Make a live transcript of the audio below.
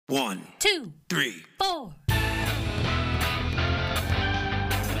1, 2, 3, 4.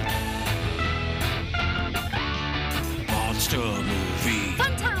 Monster movie.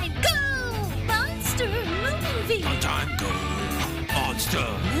 Fun time, go! Monster movie. Fun time, go. Monster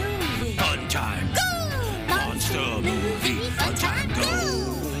Movie. Fun time. Go! Monster movie. Fun time, go.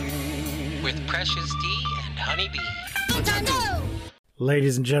 With Precious D and Honeybee. Fun time, go!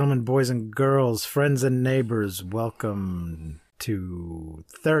 Ladies and gentlemen, boys and girls, friends and neighbors, welcome to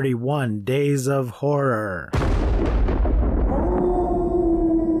 31 Days of Horror.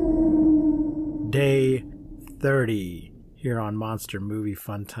 Day 30 here on Monster Movie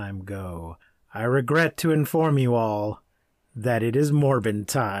Fun Time Go. I regret to inform you all that it is Morbin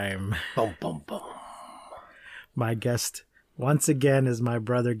time. Boom, boom, boom. My guest once again is my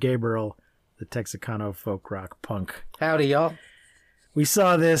brother Gabriel, the Texicano folk rock punk. Howdy, y'all. We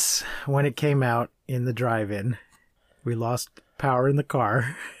saw this when it came out in the drive-in. We lost power in the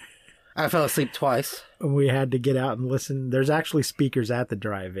car. I fell asleep twice. We had to get out and listen. There's actually speakers at the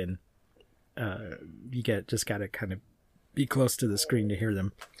drive-in. You just got to kind of be close to the screen to hear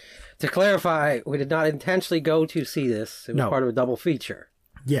them. To clarify, we did not intentionally go to see this. It was part of a double feature.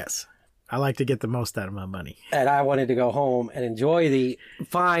 Yes. I like to get the most out of my money. And I wanted to go home and enjoy the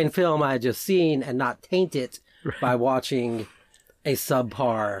fine film I had just seen and not taint it by watching a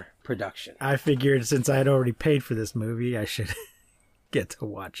subpar production. I figured since I had already paid for this movie, I should get to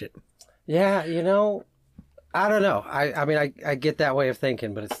watch it. Yeah, you know, I don't know. I mean, I get that way of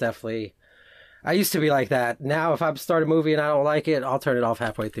thinking, but it's definitely... I used to be like that. Now, if I start a movie and I don't like it, I'll turn it off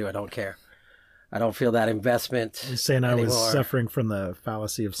halfway through. I don't care. I don't feel that investment You're saying anymore. I was suffering from the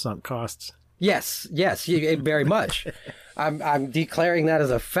fallacy of sunk costs? Yes, very much. I'm declaring that as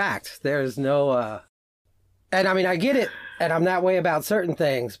a fact. There's no... And I mean, I get it, and I'm that way about certain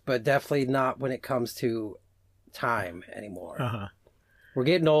things, but definitely not when it comes to time anymore. Uh-huh. We're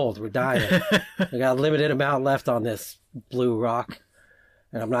getting old. We're dying. We got a limited amount left on this blue rock,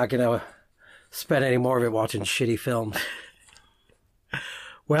 and I'm not going to spend any more of it watching shitty films.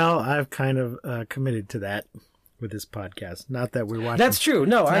 Well, I've kind of committed to that with this podcast. Not that we're watching... That's true.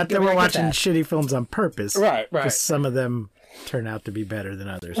 No, not that we're watching shitty films on purpose. Right. Just some of them turn out to be better than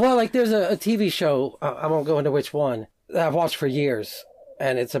others. Well, like there's a TV show, I won't go into which one, that I've watched for years,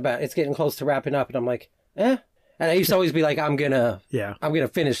 and it's getting close to wrapping up, and I'm like, eh. And I used to always be like, I'm gonna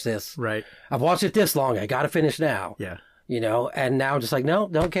finish this. Right. I've watched it this long, I gotta finish now. Yeah. You know, and now I'm just like, no,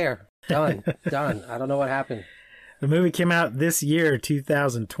 don't care. Done. Done. I don't know what happened. The movie came out this year,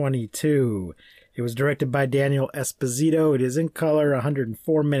 2022. It was directed by Daniel Esposito. It is in color,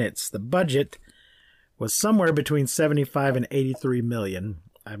 104 minutes. The budget was somewhere between 75 and 83 million.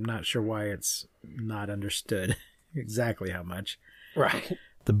 I'm not sure why it's not understood exactly how much. Right.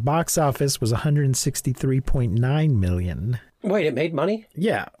 The box office was 163.9 million. Wait, it made money?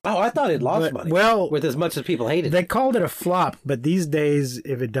 Yeah. Oh, I thought it lost money. Well, with as much as people hated it. They called it a flop, but these days,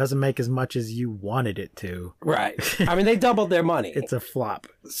 if it doesn't make as much as you wanted it to... Right. I mean, they doubled their money. It's a flop.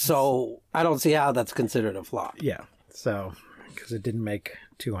 So, I don't see how that's considered a flop. Yeah. So, because it didn't make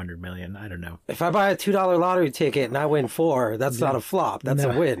 200 million. I don't know. If I buy a $2 lottery ticket and I win 4, that's not a flop. That's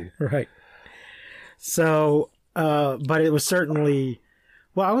a win. Right. So, but it was certainly...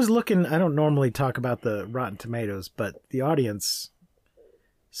 Well, I was looking... I don't normally talk about the Rotten Tomatoes, but the audience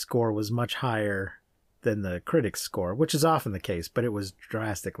score was much higher than the critics score, which is often the case, but it was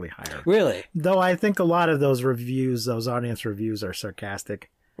drastically higher. Really? Though I think a lot of those reviews, those audience reviews, are sarcastic.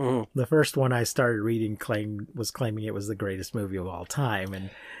 Mm-hmm. The first one I started reading was claiming it was the greatest movie of all time, and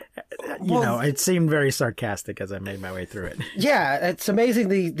you know, it seemed very sarcastic as I made my way through it. Yeah, it's amazing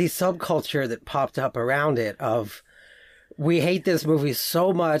the subculture that popped up around it of, we hate this movie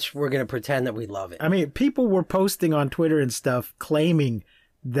so much, we're going to pretend that we love it. I mean, people were posting on Twitter and stuff claiming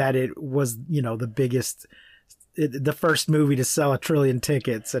that it was, you know, the first movie to sell 1 trillion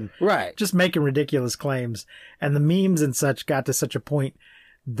tickets, and right, just making ridiculous claims. And the memes and such got to such a point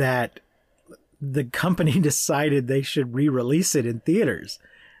that the company decided they should re-release it in theaters.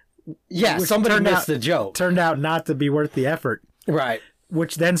 Yeah, somebody missed the joke. Turned out not to be worth the effort. Right.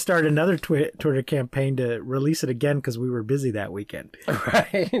 Which then started another Twitter campaign to release it again because we were busy that weekend.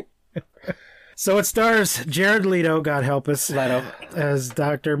 Right. So it stars Jared Leto, God help us, Leto, as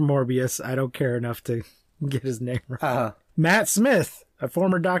Dr. Morbius. I don't care enough to get his name right. Uh-huh. Matt Smith, a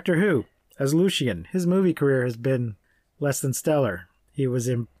former Doctor Who, as Lucian. His movie career has been less than stellar. He was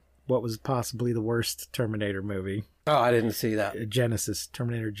in what was possibly the worst Terminator movie. Oh, I didn't see that.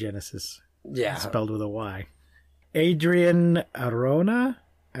 Terminator Genesis. Yeah. Spelled with a Y. Adrian Arona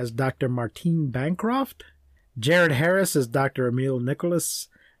as Dr. Martine Bancroft. Jared Harris as Dr. Emil Nicholas.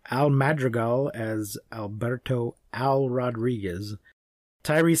 Al Madrigal as Alberto Al Rodriguez.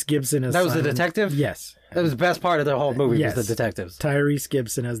 Tyrese Gibson as That was Simon. the detective? Yes. That was the best part of the whole movie, Yes. was the detectives. Tyrese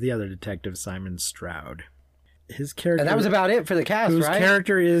Gibson as the other detective, Simon Stroud. His character... And that was about it for the cast, whose right?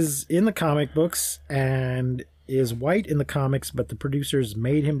 character is in the comic books and is white in the comics, but the producers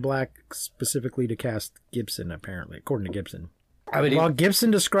made him black specifically to cast Gibson, apparently, according to Gibson. I mean, While Gibson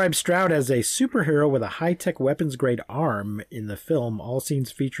described Stroud as a superhero with a high-tech weapons-grade arm in the film, all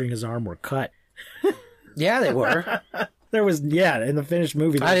scenes featuring his arm were cut. yeah, they were. There was, in the finished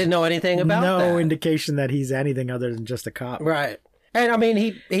movie, I didn't know anything about no that. indication that he's anything other than just a cop. Right. And I mean,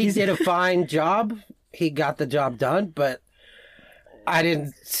 he did a fine job. He got the job done, but I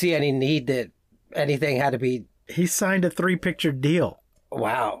didn't see any need that anything had to be... He signed a 3-picture deal.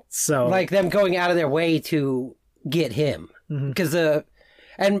 Wow. So, Like them going out of their way to get him. Because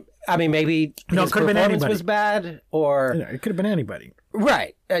and I mean, maybe No, it his could've been performance anybody. was bad, or... it could have been anybody.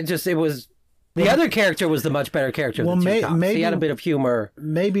 Right. It was... The other character was the much better character of the two cops. maybe He had a bit of humor.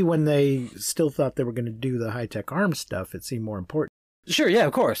 Maybe when they still thought they were going to do the high-tech arm stuff, it seemed more important. Sure, yeah,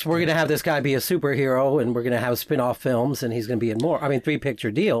 of course. We're going to have this guy be a superhero, and we're going to have spin-off films, and he's going to be in more. I mean,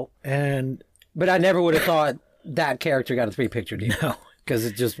 3-picture deal. And But I never would have thought that character got a 3-picture deal. no, Because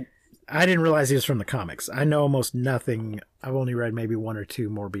it just... I didn't realize he was from the comics. I know almost nothing. I've only read maybe 1 or 2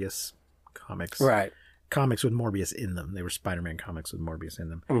 Morbius comics. Right. Comics with Morbius in them. They were Spider-Man comics with Morbius in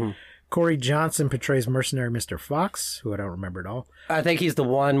them. Mm-hmm. Corey Johnson portrays mercenary Mr. Fox, who I don't remember at all. I think he's the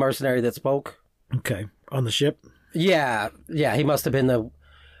one mercenary that spoke. Okay. On the ship. Yeah, he must have been the...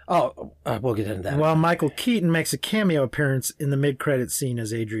 Oh, we'll get into that. While Michael Keaton makes a cameo appearance in the mid-credit scene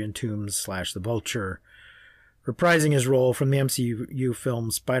as Adrian Toomes / the Vulture, reprising his role from the MCU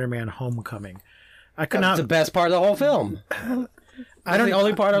film Spider-Man Homecoming. I could That's not... the best part of the whole film. That's the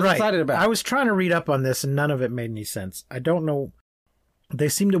only part I was excited about. I was trying to read up on this, and none of it made any sense. I don't know. They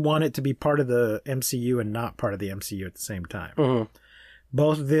seem to want it to be part of the MCU and not part of the MCU at the same time. Mm-hmm.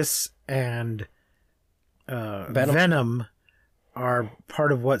 Both this and Venom are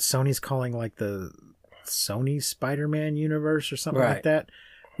part of what Sony's calling like the Sony Spider-Man universe or something like that,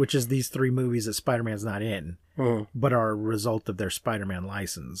 which is these 3 movies that Spider-Man's not in, but are a result of their Spider-Man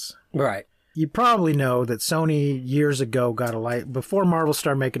license. Right. You probably know that Sony years ago got before Marvel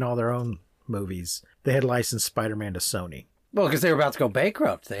started making all their own movies, they had licensed Spider-Man to Sony. Well, because they were about to go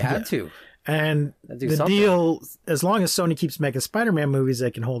bankrupt. They had to. And Do the something. deal, as long as Sony keeps making Spider-Man movies,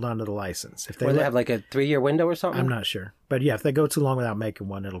 they can hold on to the license. If Or they have like a 3-year window or something? I'm not sure. But yeah, if they go too long without making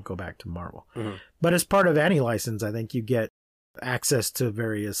one, it'll go back to Marvel. But as part of any license, I think you get access to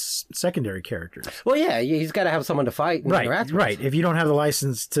various secondary characters. Well, yeah, he's got to have someone to fight and interact with. Right. If you don't have the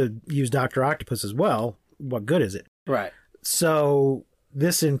license to use Dr. Octopus as well, what good is it? Right. So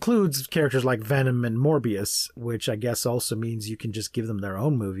this includes characters like Venom and Morbius, which I guess also means you can just give them their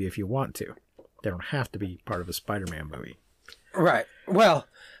own movie if you want to. They don't have to be part of a Spider-Man movie. Right. Well,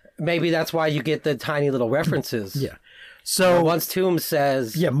 maybe that's why you get the tiny little references. Yeah. So once Toomes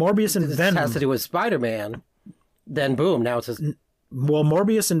says, Morbius and this Venom has to do with Spider-Man, then boom, now it's just... Well,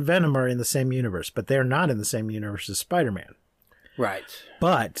 Morbius and Venom are in the same universe, but they're not in the same universe as Spider-Man. Right.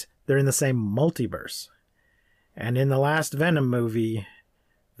 But they're in the same multiverse. And in the last Venom movie,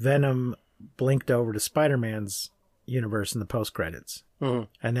 Venom blinked over to Spider-Man's universe in the post-credits. Mm-hmm.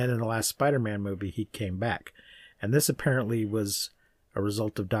 And then in the last Spider-Man movie, he came back. And this apparently was a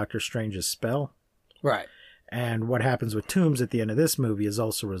result of Doctor Strange's spell. Right. And what happens with Toomes at the end of this movie is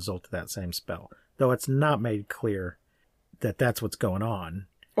also a result of that same spell. Though it's not made clear that that's what's going on.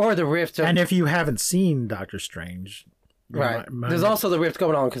 Or the rift. And if you haven't seen Doctor Strange... Right. There's also the rift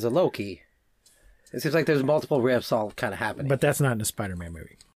going on because of Loki. It seems like there's multiple rifts all kind of happening. But that's not in a Spider-Man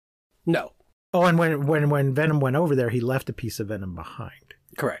movie. No. Oh, and when Venom went over there, he left a piece of Venom behind.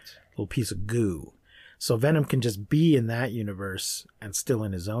 Correct. A little piece of goo. So Venom can just be in that universe and still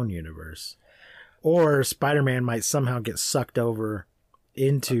in his own universe. Or Spider-Man might somehow get sucked over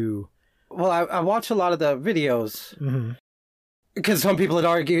into... Well, I watch a lot of the videos because some people had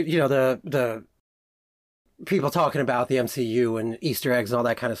argued, the people talking about the MCU and Easter eggs and all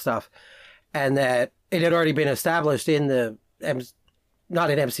that kind of stuff, and that it had already been established in not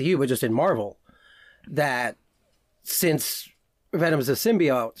in MCU, but just in Marvel, that since Venom's a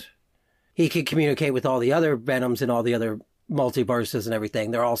symbiote, he could communicate with all the other Venoms and all the other multiverses and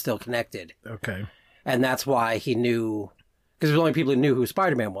everything. They're all still connected. Okay. And that's why he knew, because there was only people who knew who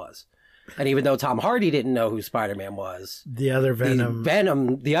Spider-Man was. And even though Tom Hardy didn't know who Spider-Man was, the other Venom...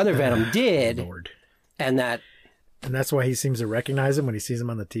 the other Venom did. Lord. And that's why he seems to recognize him when he sees him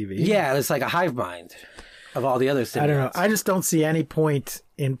on the TV. Yeah, it's like a hive mind of all the other symbiotes. I don't know. I just don't see any point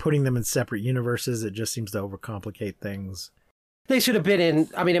in putting them in separate universes. It just seems to overcomplicate things. They should have been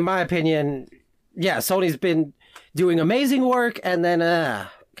in my opinion, yeah, Sony's been... doing amazing work and then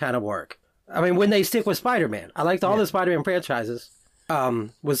kind of work. I mean, when they stick with Spider-Man. I liked all the Spider-Man franchises.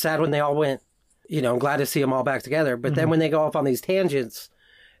 Was sad when they all went, I'm glad to see them all back together. But then when they go off on these tangents,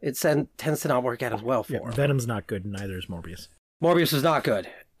 it tends to not work out as well for them. Venom's not good, and neither is Morbius. Morbius is not good.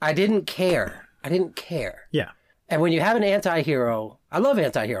 I didn't care. Yeah. And when you have an anti-hero, I love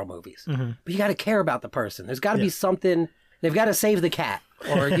anti-hero movies, but you got to care about the person. There's got to be something. They've got to save the cat,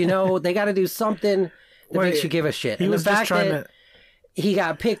 or, they got to do something that makes you give a shit. He was just trying to... He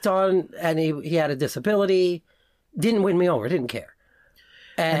got picked on and he had a disability, didn't win me over, didn't care.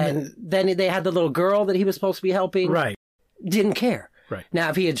 And then they had the little girl that he was supposed to be helping. Right. Didn't care. Right. Now,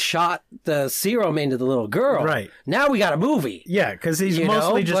 if he had shot the serum into the little girl, now we got a movie. Yeah, because he's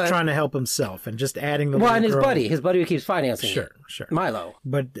mostly just trying to help himself and just adding the little girl. Well, and his buddy who keeps financing it. Sure. Milo.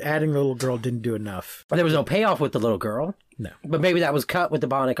 But adding the little girl didn't do enough. There was no payoff with the little girl. No. But maybe that was cut with the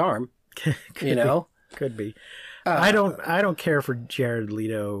bionic arm. Could be. I don't care for Jared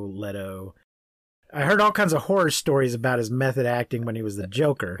Leto. I heard all kinds of horror stories about his method acting when he was the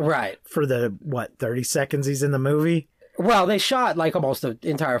Joker. Right. For the, 30 seconds he's in the movie? Well, they shot like almost the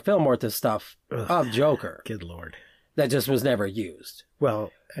entire film worth of stuff of Joker. Good Lord. That just was never used.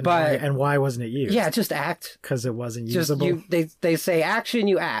 Well, why wasn't it used? Yeah, just act. Because it wasn't usable? They say action,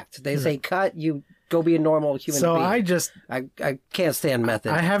 you act. They say cut, you go be a normal human being. So I can't stand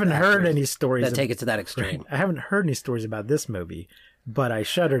method. I haven't heard any stories that take it to that extreme. I haven't heard any stories about this movie, but I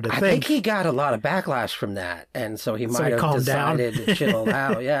shudder to think. I think he got a lot of backlash from that, and so he might have decided to chill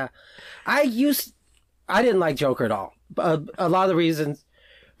out. Yeah, I didn't like Joker at all. A lot of the reasons,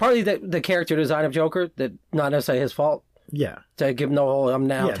 partly the character design of Joker, that not necessarily his fault. Yeah. To give him the whole, I'm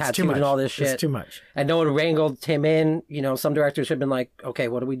now tattooed and all this shit. It's too much. And no one wrangled him in. Some directors should have been like, okay,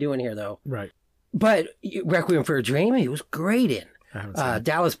 what are we doing here, though? Right. But Requiem for a Dream, he was great in.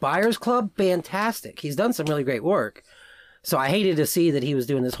 Dallas Buyers Club, fantastic. He's done some really great work. So I hated to see that he was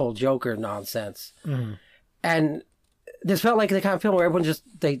doing this whole Joker nonsense. Mm-hmm. And this felt like the kind of film where everyone just,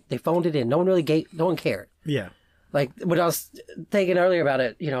 they phoned it in. No one cared. Yeah. Like what I was thinking earlier about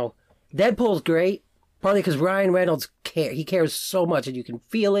it, Deadpool's great, partly because Ryan Reynolds he cares so much and you can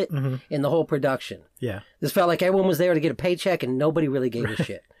feel it in the whole production. Yeah. This felt like everyone was there to get a paycheck and nobody really gave a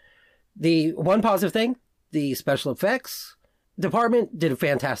shit. The one positive thing, the special effects department did a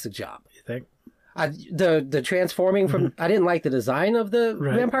fantastic job. You think? The transforming from, I didn't like the design of the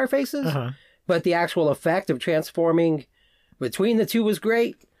vampire faces, but the actual effect of transforming between the two was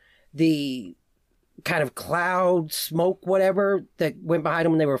great. The kind of cloud, smoke, whatever that went behind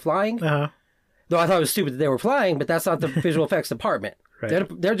them when they were flying. Though I thought it was stupid that they were flying, but that's not the visual effects department. Right.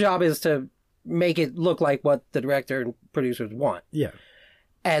 Their job is to make it look like what the director and producers want. Yeah.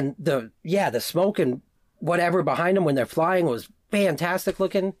 And the smoke and whatever behind them when they're flying was fantastic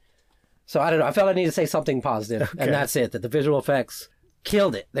looking. So I don't know. I felt I needed to say something positive, and that's it. That the visual effects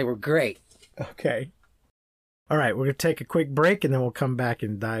killed it. They were great. Okay. All right. We're going to take a quick break, and then we'll come back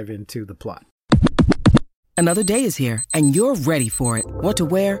and dive into the plot. Another day is here, and you're ready for it. What to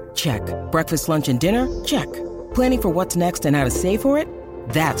wear? Check. Breakfast, lunch, and dinner? Check. Planning for what's next and how to save for it?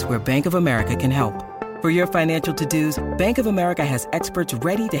 That's where Bank of America can help. For your financial to-dos, Bank of America has experts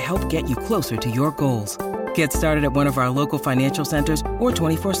ready to help get you closer to your goals. Get started at one of our local financial centers or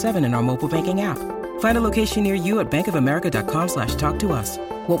 24/7 in our mobile banking app. Find a location near you at bankofamerica.com/talktous.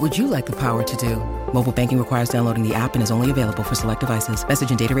 What would you like the power to do? Mobile banking requires downloading the app and is only available for select devices.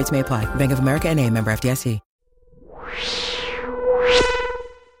 Message and data rates may apply. Bank of America N.A., member FDIC.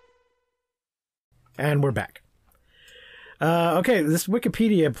 And we're back. Okay, this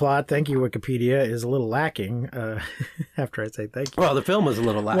Wikipedia plot, thank you, Wikipedia, is a little lacking after I say thank you. Well, the film was a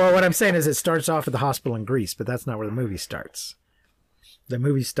little lacking. Well, what I'm saying is it starts off at the hospital in Greece, but that's not where the movie starts. The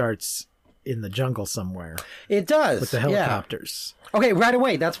movie starts in the jungle somewhere. It does. With the helicopters. Yeah. Okay, right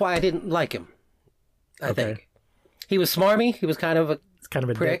away. That's why I didn't like him, I think. He was smarmy. He was kind of a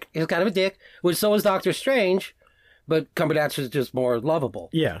prick. Dick. He was kind of a dick, which so was Doctor Strange, but Cumberbatch is just more lovable.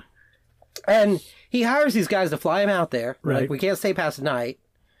 Yeah. And he hires these guys to fly him out there. Right. Like, we can't stay past the night.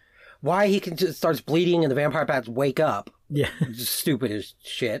 Why he can just starts bleeding and the vampire bats wake up. Yeah. Just stupid as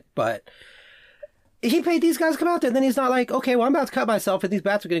shit. But he paid these guys to come out there. And then he's not like, okay, well, I'm about to cut myself and these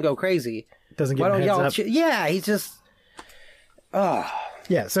bats are going to go crazy. Doesn't get heads up. Yeah, he's just...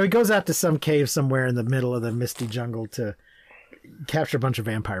 Yeah, so he goes out to some cave somewhere in the middle of the misty jungle to capture a bunch of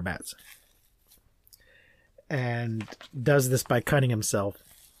vampire bats. And does this by cutting himself.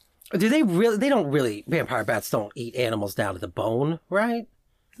 Do they really? They don't really. Vampire bats don't eat animals down to the bone, right?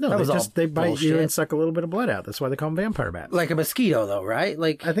 No, they bite bullshit. You and suck a little bit of blood out. That's why they call them vampire bats. Like a mosquito, though, right?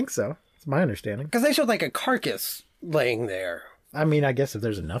 Like I think so. It's my understanding. Because they showed like a carcass laying there. I mean, I guess if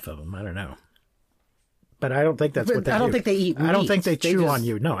there's enough of them, I don't know. But I don't think that's what they do. I don't think they eat meat. I don't think they chew on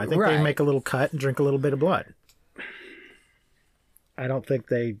you. No, I think they Right. make a little cut and drink a little bit of blood. I don't think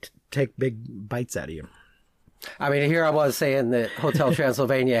they take big bites out of you. I mean, here I was saying that Hotel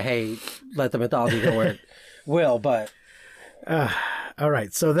Transylvania, hey, let the mythology go where it will, but... All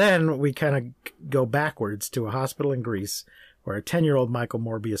right, so then we kind of go backwards to a hospital in Greece where a 10-year-old Michael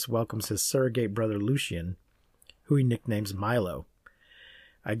Morbius welcomes his surrogate brother Lucian, who he nicknames Milo.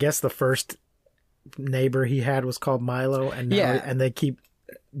 I guess the first neighbor he had was called Milo, and now, and they keep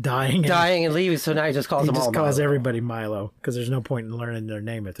dying and leaving, so now he just calls them all He just calls Milo. everybody Milo, because there's no point in learning their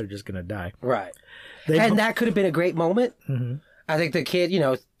name if they're just going to die. Right. And that could have been a great moment. Mm-hmm. I think the kid,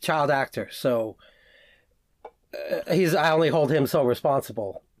 child actor, so... I only hold him so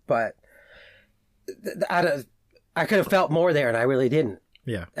responsible, but I could have felt more there, and I really didn't.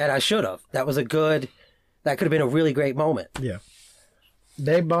 Yeah. And I should have. That could have been a really great moment. Yeah.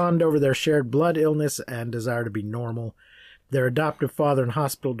 They bond over their shared blood illness and desire to be normal. Their adoptive father and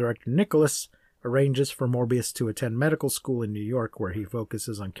hospital director, Nicholas, arranges for Morbius to attend medical school in New York, where he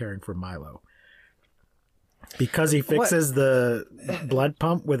focuses on caring for Milo. Because he fixes the blood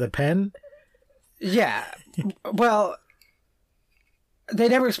pump with a pen? Yeah. Well, they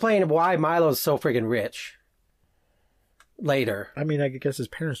never explain why Milo's so friggin' rich. Later. I mean, I guess his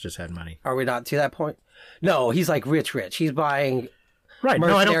parents just had money. Are we not to that point? No, he's like rich. He's buying right.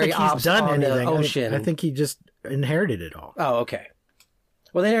 No, I don't think mercenary he's done on the anything. ocean. I think he just inherited it all. Oh, okay.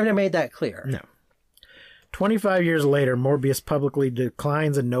 Well, they never made that clear. No. 25 years later, Morbius publicly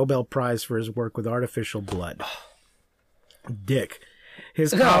declines a Nobel Prize for his work with artificial blood. Dick.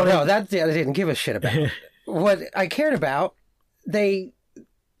 His colleague... No, that I didn't give a shit about. What I cared about, they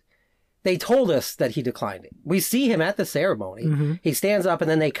told us that he declined it. We see him at the ceremony. Mm-hmm. He stands up and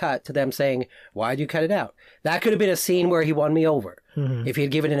then they cut to them saying, why'd you cut it out? That could have been a scene where he won me over. Mm-hmm. If he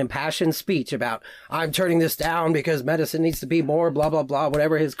had given an impassioned speech about, I'm turning this down because medicine needs to be more, blah, blah, blah,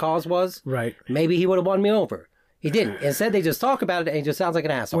 whatever his cause was. Right. Maybe he would have won me over. He didn't. Instead, they just talk about it and he just sounds like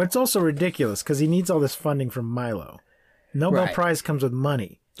an asshole. Well, it's also ridiculous because he needs all this funding from Milo. Nobel Prize comes with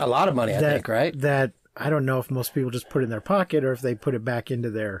money. A lot of money, I think, right? That I don't know if most people just put in their pocket or if they put it back into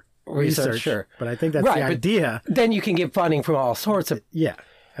their research. Sure. But I think that's the idea. Then you can get funding from all sorts of... Yeah.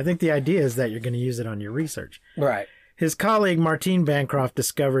 I think the idea is that you're going to use it on your research. Right. His colleague, Martine Bancroft,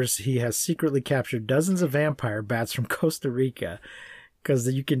 discovers he has secretly captured dozens of vampire bats from Costa Rica because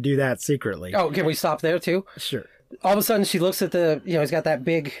you can do that secretly. Oh, can we stop there, too? Sure. All of a sudden, she looks at he's got that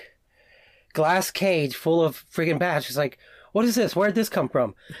big glass cage full of friggin' bats. She's like, what is this? Where'd this come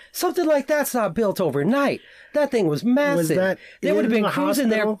from? Something like that's not built overnight. That thing was massive. Was that they would have been the cruising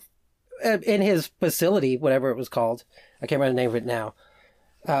hospital? there in his facility, whatever it was called. I can't remember the name of it now.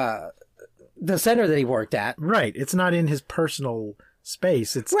 The center that he worked at. Right. It's not in his personal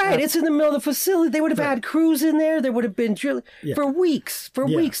space. It's It's in the middle of the facility. They would have had crews in there. There would have been drilling for weeks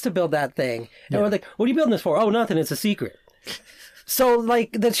to build that thing. And we're like, what are you building this for? Oh, nothing. It's a secret. So,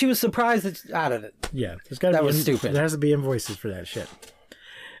 like, that she was surprised that out of it. Yeah. That was stupid. There has to be invoices for that shit.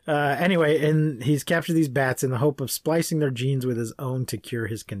 Anyway, and he's captured these bats in the hope of splicing their genes with his own to cure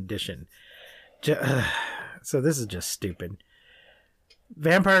his condition. So this is just stupid.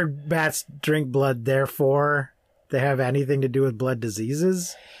 Vampire bats drink blood, therefore they have anything to do with blood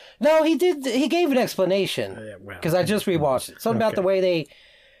diseases? No, he did. He gave an explanation because I just rewatched it. Something about the way they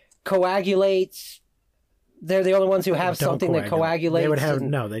coagulate. They're the only ones who have something that coagulates. They would have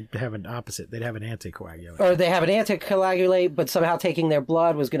they'd have an opposite. They'd have an anticoagulant. Or they have an anticoagulate, but somehow taking their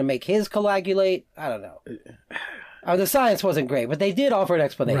blood was going to make his coagulate. I don't know. The science wasn't great, but they did offer an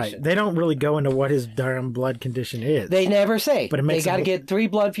explanation. Right. They don't really go into what his darn blood condition is. They never say. But they got to get 3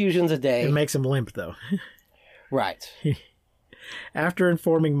 blood fusions a day. It makes him limp, though. Right. After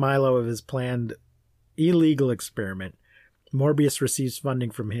informing Milo of his planned illegal experiment, Morbius receives funding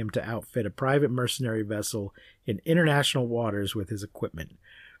from him to outfit a private mercenary vessel in international waters with his equipment.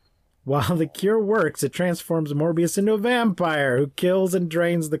 While the cure works, it transforms Morbius into a vampire who kills and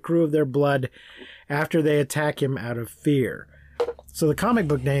drains the crew of their blood after they attack him out of fear. So the comic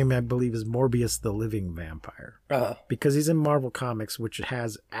book name, I believe, is Morbius the Living Vampire. Because he's in Marvel Comics, which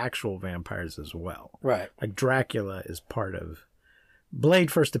has actual vampires as well. Right. Like Dracula is part of...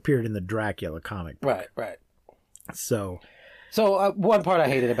 Blade first appeared in the Dracula comic book. Right. So one part I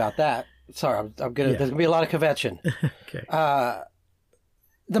hated about that. Sorry, I'm gonna. There's gonna be a lot of kvetching. Okay.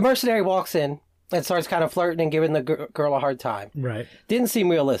 The mercenary walks in and starts kind of flirting and giving the girl a hard time. Right. Didn't seem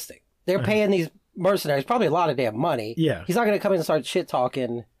realistic. They're paying these mercenaries probably a lot of damn money. Yeah. He's not going to come in and start shit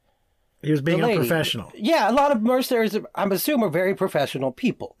talking. He was being unprofessional. Yeah, a lot of mercenaries, I'm assuming, are very professional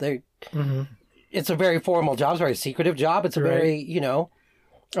people. It's a very formal job. It's a very secretive job. It's a very,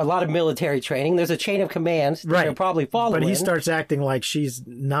 a lot of military training. There's a chain of command that they're probably following. But he starts acting like she's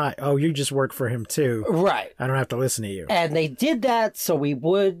not, oh, you just work for him too. Right. I don't have to listen to you. And they did that so we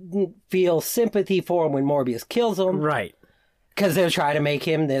wouldn't feel sympathy for him when Morbius kills him. Right. Because they're trying to make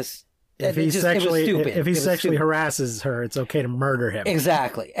him this... If he sexually harasses her, it's okay to murder him.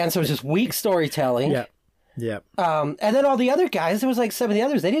 Exactly. And so it's just weak storytelling. Yeah. Yeah. And then all the other guys, there was like 7 of the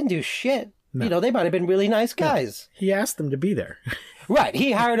others, they didn't do shit. No. You know, they might have been really nice guys. No. He asked them to be there. Right.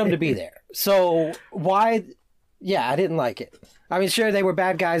 He hired them to be there. So why... Yeah, I didn't like it. I mean, sure, they were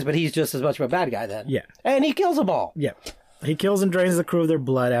bad guys, but he's just as much of a bad guy then. Yeah. And he kills them all. Yeah. He kills and drains the crew of their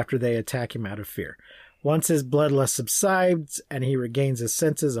blood after they attack him out of fear. Once his bloodlust subsides and he regains his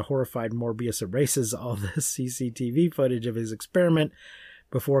senses, a horrified Morbius erases all the CCTV footage of his experiment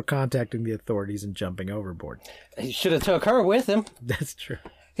before contacting the authorities and jumping overboard. He should have took her with him. That's true.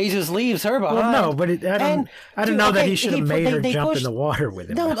 He just leaves her behind. Well, no, but I don't know that he should have made her jump in the water with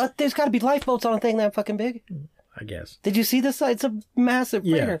him. No, there's got to be lifeboats on a thing that fucking big. I guess. Did you see this? It's a massive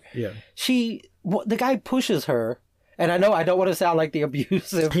freighter. Yeah. The guy pushes her, and I know I don't want to sound like the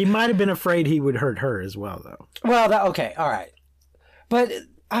abusive. He might have been afraid he would hurt her as well, though. Well, okay, all right. But,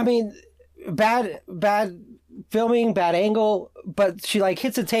 I mean, bad filming, bad angle, but she like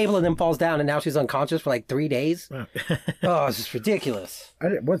hits a table and then falls down and now she's unconscious for like 3 days. Wow. Oh, it's just ridiculous.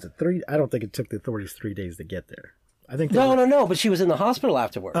 Was it 3? I don't think it took the authorities 3 days to get there. I think No, but she was in the hospital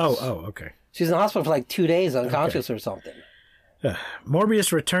afterwards. Oh, okay. She's in the hospital for like 2 days unconscious or something.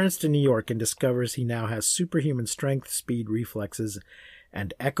 Morbius returns to New York and discovers he now has superhuman strength, speed, reflexes,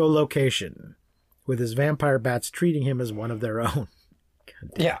 and echolocation, with his vampire bats treating him as one of their own.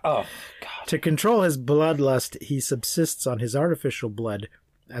 Yeah, oh, God. To control his bloodlust, he subsists on his artificial blood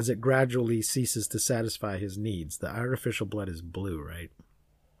as it gradually ceases to satisfy his needs. The artificial blood is blue, right?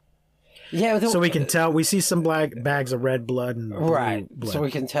 Yeah, so we can tell. We see some black bags of red blood and blue blood. So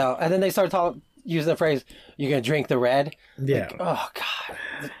we can tell. And then they start using the phrase, "You're gonna drink the red." Yeah. Like, oh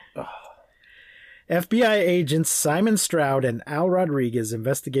God. Oh. FBI agents Simon Stroud and Al Rodriguez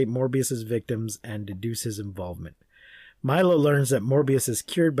investigate Morbius's victims and deduce his involvement. Milo learns that Morbius is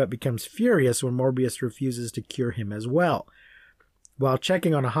cured, but becomes furious when Morbius refuses to cure him as well. While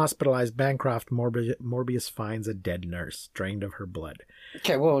checking on a hospitalized Bancroft, Morbius finds a dead nurse, drained of her blood.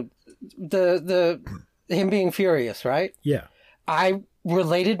 Okay, well, the him being furious, right? Yeah. I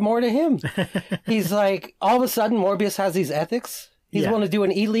related more to him. He's like, all of a sudden, Morbius has these ethics. He's willing to do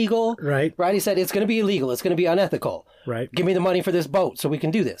an illegal. Right. He said, it's going to be illegal. It's going to be unethical. Right. Give me the money for this boat so we can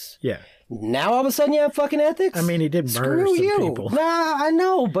do this. Yeah. Now, all of a sudden, you have fucking ethics? I mean, he did murder some people. Nah, I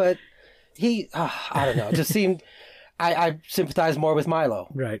know, but I don't know. It just seemed... I sympathize more with Milo.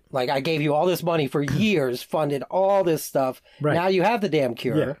 Right. Like, I gave you all this money for years, funded all this stuff. Right. Now you have the damn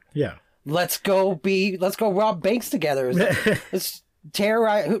cure. Yeah. Let's go rob banks together. Let's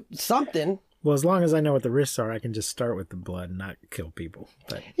terrorize something. Well, as long as I know what the risks are, I can just start with the blood and not kill people.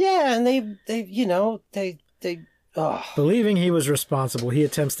 But yeah, and they believing he was responsible, he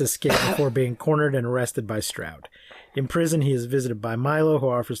attempts to escape before being cornered and arrested by Stroud. In prison, he is visited by Milo, who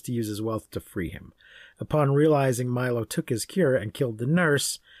offers to use his wealth to free him. Upon realizing Milo took his cure and killed the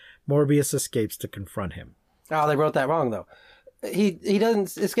nurse, Morbius escapes to confront him. Oh, they wrote that wrong, though. He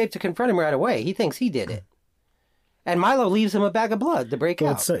doesn't escape to confront him right away. He thinks he did it. And Milo leaves him a bag of blood to break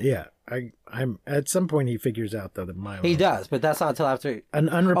out. I'm at some point he figures out, though, that Milo... He does, but that's not until after...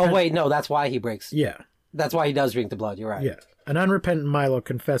 Oh, wait, no, that's why he breaks... Yeah. That's why he does drink the blood, you're right. Yeah. An unrepentant Milo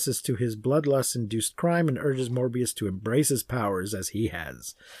confesses to his bloodlust-induced crime and urges Morbius to embrace his powers as he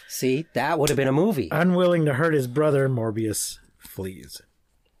has. See, that would have been a movie. Unwilling to hurt his brother, Morbius flees.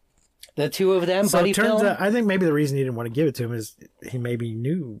 The two of them, buddy film? So it turns out, I think maybe the reason he didn't want to give it to him is he maybe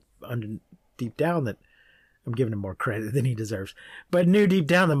knew deep down that, I'm giving him more credit than he deserves, but knew deep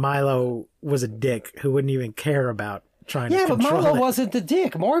down that Milo was a dick who wouldn't even care about trying to control it. Yeah, but Milo wasn't the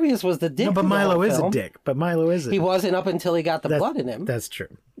dick. Morbius was the dick. No, but Milo is a dick. But Milo isn't. He wasn't up until he got the blood in him. That's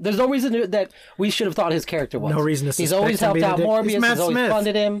true. There's no reason that we should have thought his character was. No reason to suspect He's always helped out Morbius. He's always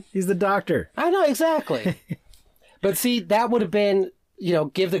funded him. He's the doctor. I know, exactly. But see, that would have been,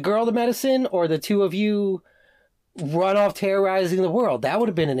 give the girl the medicine or the two of you run off terrorizing the world. That would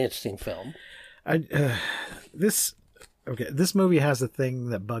have been an interesting film. This movie has a thing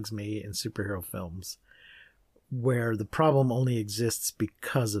that bugs me in superhero films, where the problem only exists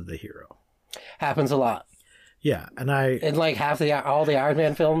because of the hero. Happens a lot. Yeah, and in like all the Iron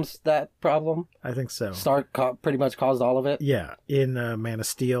Man films, that problem. I think so. Stark pretty much caused all of it. Yeah, in Man of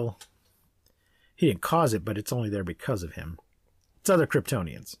Steel, he didn't cause it, but it's only there because of him. It's other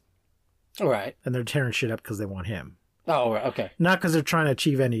Kryptonians. Right. And they're tearing shit up because they want him. Oh, okay. Not because they're trying to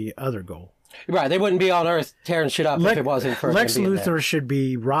achieve any other goal. Right, they wouldn't be on Earth tearing shit up if it wasn't for Lex him being Luthor there. should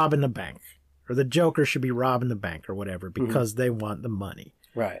be robbing the bank, or the Joker should be robbing the bank or whatever, because they want the money.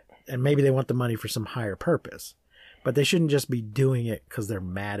 Right. And maybe they want the money for some higher purpose. But they shouldn't just be doing it because they're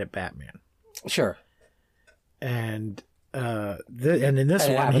mad at Batman. Sure. And and in this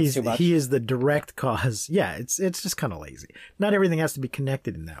And it one, happens too much. he is the direct cause. Yeah, it's just kind of lazy. Not everything has to be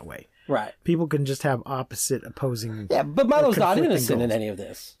connected in that way. Right. People can just have opposite, opposing. Yeah, but Milo's not conflicting innocent in goals. any of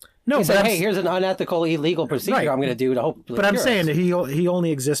this. No, he but said, I'm hey, here's an unethical, illegal procedure Right. I'm going to do to hopefully But I'm cure saying us. that he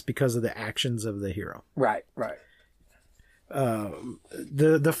only exists because of the actions of the hero. Right, right.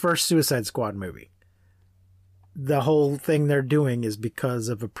 The first Suicide Squad movie. The whole thing they're doing is because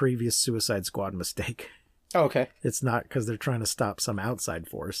of a previous Suicide Squad mistake. Okay. It's not because they're trying to stop some outside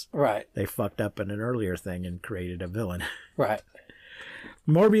force. Right, They fucked up in an earlier thing and created a villain. right.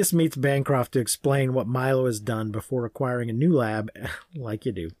 Morbius meets Bancroft to explain what Milo has done before acquiring a new lab, like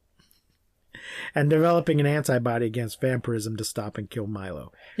you do, and developing an antibody against vampirism to stop and kill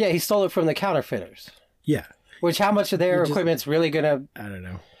Milo. Yeah, he stole it from the counterfeiters. Yeah, Which, how much of their equipment's really going to... I don't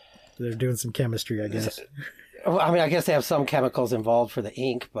know. They're doing some chemistry, I guess. I mean, I guess they have some chemicals involved for the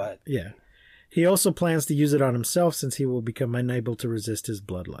ink, but... Yeah. He also plans to use it on himself since he will become unable to resist his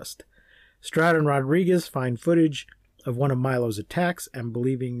bloodlust. Stroud and Rodriguez find footage of one of Milo's attacks and,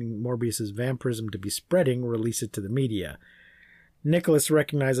 believing Morbius's vampirism to be spreading, release it to the media. Nicholas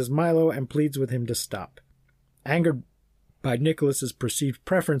recognizes Milo and pleads with him to stop. Angered by Nicholas's perceived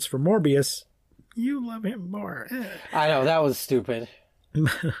preference for Morbius, you love him more. I know, that was stupid.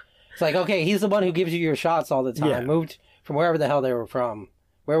 It's like, okay, he's the one who gives you your shots all the time. Yeah. Moved from wherever the hell they were from.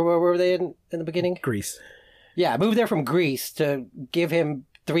 Where were they in the beginning? Grease. Yeah, moved there from Greece to give him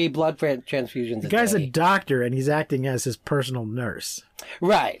 3 blood transfusions The a guy's day. a doctor and he's acting as his personal nurse.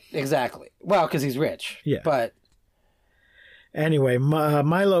 Right, exactly. Well, because he's rich. Yeah. But, Anyway,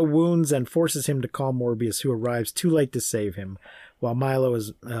 Milo wounds and forces him to call Morbius, who arrives too late to save him, while Milo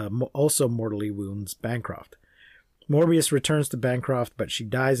is also mortally wounds Bancroft. Morbius returns to Bancroft, but she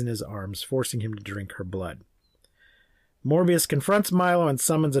dies in his arms, forcing him to drink her blood. Morbius confronts Milo and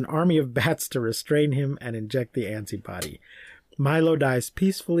summons an army of bats to restrain him and inject the antibody. Milo dies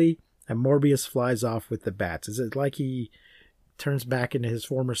peacefully, and Morbius flies off with the bats. Is it like he turns back into his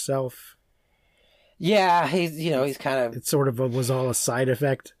former self? yeah, he's kind of... It sort of was all a side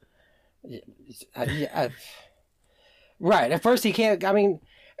effect. Right, at first he can't... I mean,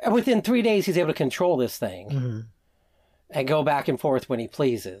 within 3 days he's able to control this thing. And go back and forth when he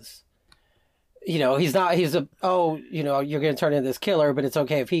pleases. You're going to turn into this killer, but it's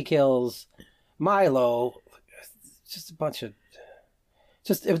okay if he kills Milo. It's just a bunch of...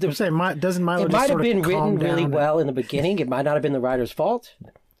 I'm saying, doesn't Milo It just might have sort of been calm written really down? well in the beginning. It might not have been the writer's fault.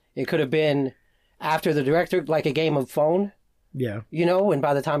 It could have been after the director, like a game of phone, Yeah. and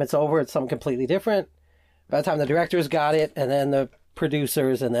by the time it's over, it's something completely different. By the time the directors got it, and then the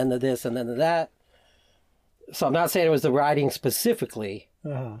producers, and then the this, and then the that. So I'm not saying it was the writing specifically,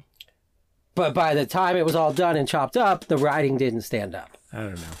 but by the time it was all done and chopped up, the writing didn't stand up. I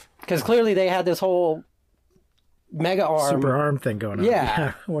don't know. Because clearly they had this whole mega arm. Super arm thing going on.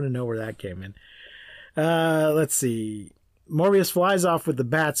 Yeah. I want to know where that came in. Let's see. Morbius flies off with the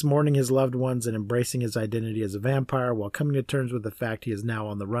bats, mourning his loved ones and embracing his identity as a vampire while coming to terms with the fact he is now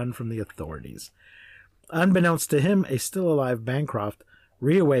on the run from the authorities. Unbeknownst to him, a still alive Bancroft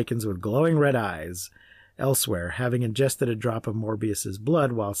reawakens with glowing red eyes elsewhere, having ingested a drop of Morbius's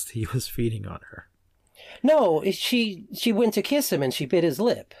blood whilst he was feeding on her. No, she went to kiss him and she bit his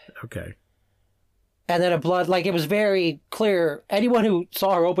lip. Okay. And then it was very clear. Anyone who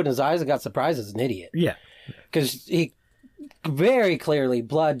saw her open his eyes and got surprised is an idiot. Yeah. Because he very clearly,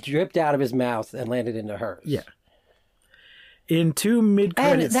 blood dripped out of his mouth and landed into hers. Yeah. In 2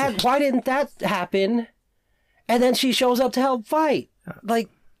 mid-credits... And why didn't that happen? And then she shows up to help fight. There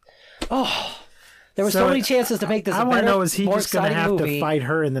were so many chances to make this I a want to better, know, is he more just going to exciting have movie. to fight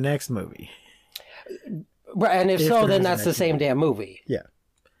her in the next movie? Right, and if If so, there then is a that's the next same damn movie. Yeah.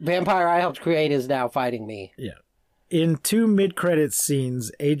 Vampire I helped create is now fighting me. Yeah. In 2 mid-credits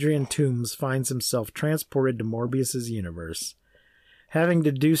scenes, Adrian Toomes finds himself transported to Morbius's universe. Having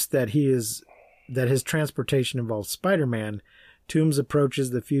deduced that his transportation involves Spider-Man, Toomes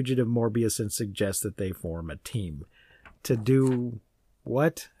approaches the fugitive Morbius and suggests that they form a team. To do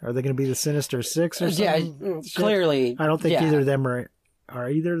what? Are they going to be the Sinister Six or something? Yeah, clearly. I don't think yeah. either of them are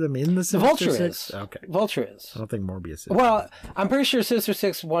either of them in the The Sinister Vulture Six? is. Okay. Vulture is. I don't think Morbius is. Well, I'm pretty sure Sister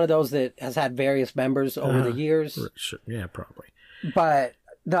Six is one of those that has had various members over the years. Sure. Yeah, probably. But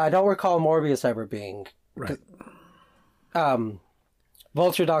no, I don't recall Morbius ever being. Right.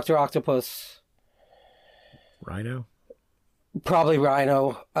 Vulture, Dr. Octopus, Rhino? probably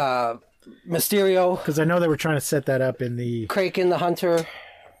Rhino. Mysterio, Because I know they were trying to set that up in the Kraken the Hunter,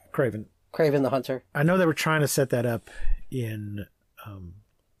 Craven. Kraven the Hunter. I know they were trying to set that up in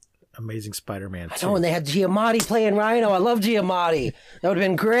Amazing Spider-Man 2. Oh, and they had Giamatti playing Rhino. I love Giamatti. That would have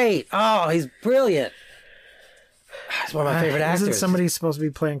been great. Oh, he's brilliant. He's one of my favorite actors. Isn't somebody supposed to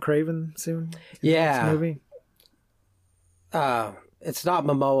be playing Craven soon? In Yeah. This movie? It's not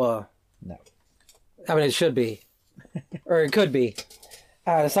Momoa. No. I mean, it should be. Or it could be.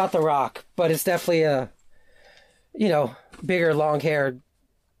 It's not The Rock, but it's definitely a, bigger, long-haired,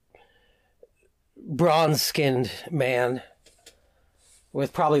 bronze-skinned man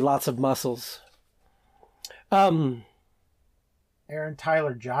with probably lots of muscles. Aaron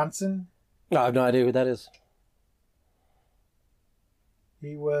Tyler Johnson. No, I have no idea who that is.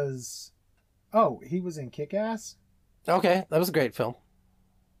 He was in Kick-Ass. Okay, that was a great film.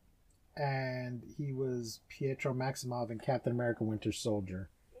 And he was Pietro Maximoff in Captain America Winter Soldier.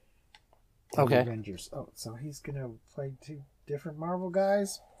 Okay. Avengers. Oh, so he's going to play two different Marvel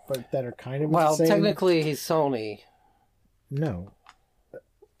guys, but that are kind of Well, the same. technically, he's Sony. No.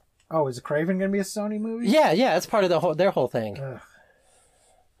 Oh, is Craven going to be a Sony movie? Yeah, it's part of their whole thing. Ugh.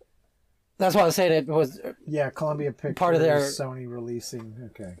 That's why I was saying it was Yeah, Columbia Pictures, Part of their- Sony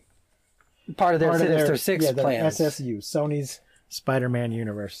releasing. Okay. part of their Part of Sinister Six the plans. SSU, Sony's Spider-Man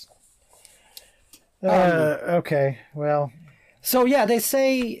universe. Okay, well, So yeah, they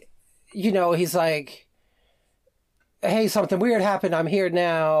say, he's like, hey, something weird happened. I'm here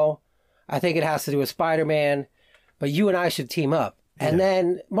now. I think it has to do with Spider-Man, but you and I should team up. And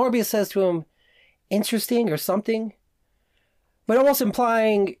then Morbius says to him, interesting or something, but almost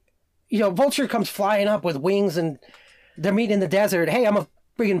implying, Vulture comes flying up with wings and they're meeting in the desert. Hey, I'm a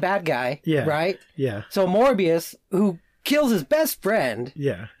friggin' bad guy. Yeah. Right? yeah, So Morbius, who kills his best friend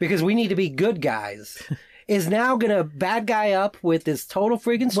yeah. because we need to be good guys, is now gonna bad guy up with this total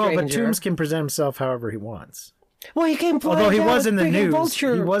freaking stranger. Well, but Toombs can present himself however he wants. Well, he came flying Although he down was with in the friggin' news.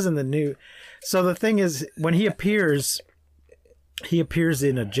 Vulture. He was in the news. So the thing is, when he appears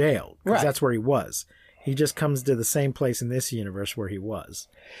in a jail. Because Right. that's where he was. He just comes to the same place in this universe where he was.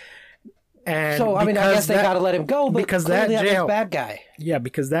 And So, I because guess they gotta let him go, but because clearly that was jail- bad guy. Yeah,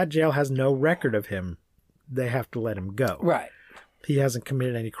 because that jail has no record of him. They have to let him go. Right. He hasn't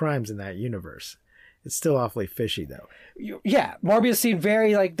committed any crimes in that universe. It's still awfully fishy, though. Yeah, Morbius seemed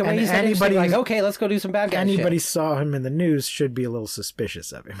very, the way And he said it, anybody- like, okay, let's go do some bad guy Anybody shit. saw him in the news should be a little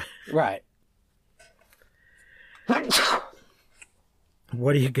suspicious of him. Right.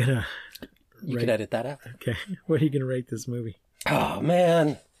 What are you gonna... You can edit that out. Okay, what are you gonna rate this movie? Oh,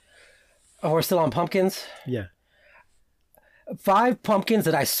 man. Oh, we're still on pumpkins? Yeah. 5 pumpkins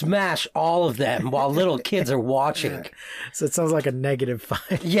that I smash all of them while little kids are watching. So it sounds like a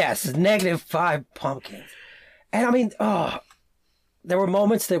 -5. Yes, -5 pumpkins. And I mean, there were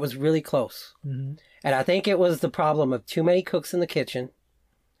moments that was really close. Mm-hmm. And I think it was the problem of too many cooks in the kitchen.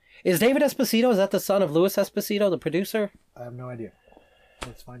 Is David Esposito, is that the son of Louis Esposito, the producer? I have no idea.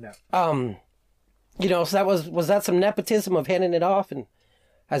 Let's find out. So that was that some nepotism of handing it off? And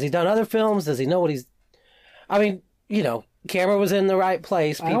has he done other films? Does he know what he's... I mean, camera was in the right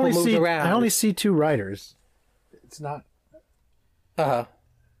place. People moved around. I only see 2 writers. It's not...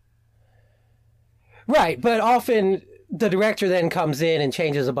 Right, but often the director then comes in and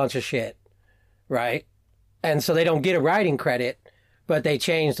changes a bunch of shit, right? And so they don't get a writing credit, but they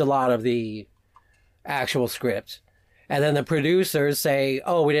changed a lot of the actual script. And then the producers say,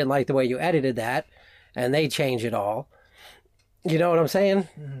 oh, we didn't like the way you edited that, and they change it all. You know what I'm saying?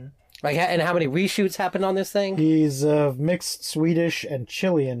 Mm-hmm. And how many reshoots happened on this thing? He's of mixed Swedish and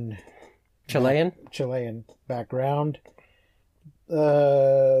Chilean background.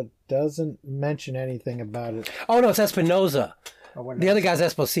 Doesn't mention anything about it. Oh, no, it's Espinosa. Oh, The other guy's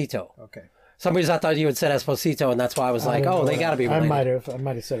Esposito. Okay. Some reason I thought you had said Esposito, and that's why I was like, oh, they got to be related. I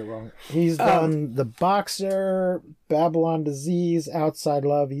might have said it wrong. He's done The Boxer, Babylon Disease, Outside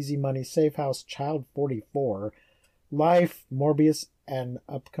Love, Easy Money, Safe House, Child 44, Life, Morbius, and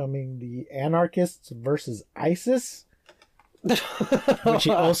upcoming The Anarchists versus ISIS, which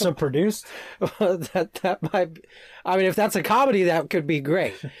he also produced. that might be, I mean, if that's a comedy, that could be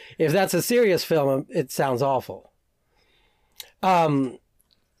great. If that's a serious film, it sounds awful.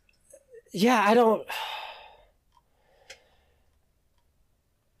 Yeah, I don't...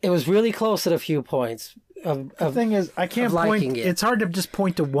 It was really close at a few points. The thing is, I can't point... It's hard to just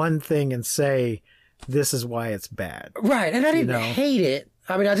point to one thing and say, this is why it's bad. Right, and I didn't hate it.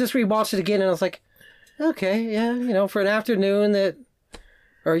 I mean, I just rewatched it again, and I was like, okay, yeah, for an afternoon that...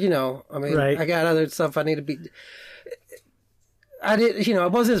 Or, I mean, right. I got other stuff I need to be... I did,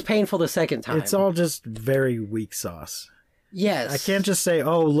 it wasn't as painful the second time. It's all just very weak sauce. Yes. I can't just say,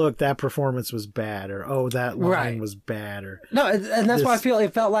 oh, look, that performance was bad, or oh, that line Right. was bad, or No, and that's why I feel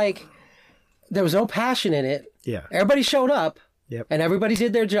it felt like there was no passion in it. yeah, Everybody showed up, Yep. and everybody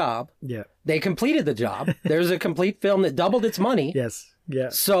did their job. yeah, They completed the job. There's a complete film that doubled its money. yes,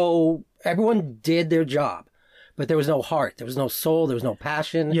 yes. So everyone did their job, but there was no heart. There was no soul. There was no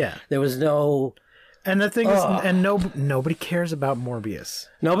passion. Yeah. There was no... And the thing is, and nobody cares about Morbius.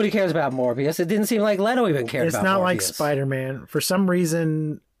 Nobody cares about Morbius. It didn't seem like Leto even cared It's about not Morbius. like Spider-Man. For some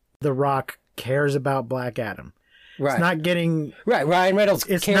reason, The Rock cares about Black Adam. Right. It's not getting... Right. Ryan Reynolds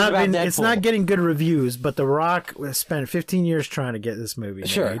cares about Deadpool. It's not getting good reviews, but The Rock spent 15 years trying to get this movie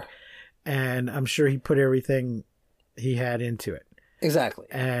Sure. made. And I'm sure he put everything he had into it. Exactly.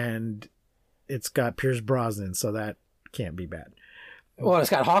 And it's got Pierce Brosnan, so that can't be bad. Well, it's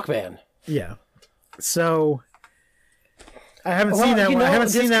got Hawkman. Yeah. So I haven't seen that one. I haven't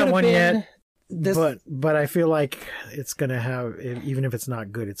seen that one yet. But I feel like it's gonna have, even if it's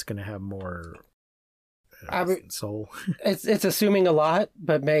not good, it's gonna have more soul. It's assuming a lot,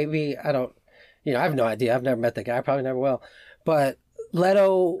 but maybe I don't. I have no idea. I've never met the guy. I probably never will. But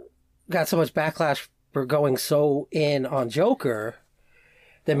Leto got so much backlash for going so in on Joker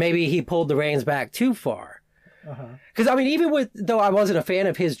that maybe he pulled the reins back too far. Because I mean, even though I wasn't a fan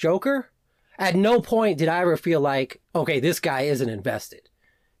of his Joker, at no point did I ever feel like, okay, this guy isn't invested.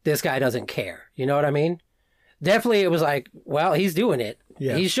 This guy doesn't care. You know what I mean? Definitely it was like, well, he's doing it.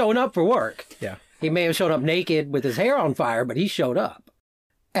 Yeah. He's showing up for work. Yeah. He may have shown up naked with his hair on fire, but he showed up.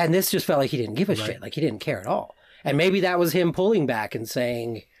 And this just felt like he didn't give a shit. Like he didn't care at all. And maybe that was him pulling back and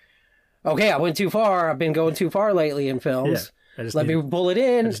saying, okay, I went too far. I've been going too far lately in films. Yeah, Let me pull it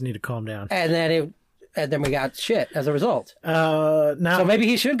in. I just need to calm down. And then we got shit as a result. Now, So maybe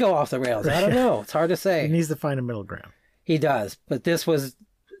he should go off the rails. I don't know. It's hard to he say. needs to find a middle ground. He does. But this was...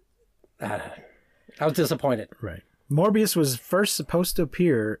 I was disappointed. Right. Morbius was first supposed to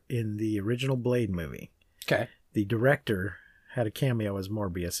appear in the original Blade movie. Okay. The director had a cameo as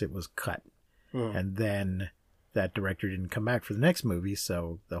Morbius. It was cut. And then that director didn't come back for the next movie,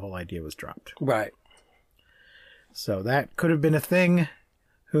 so the whole idea was dropped. Right. So that could have been a thing.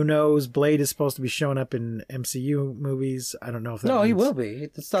 Who knows? Blade is supposed to be showing up in MCU movies. I don't know if that No, he means will be.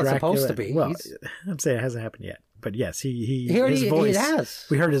 It's not Dracula. supposed to be. Well, I'm saying it hasn't happened yet. But yes, He already his voice. he has.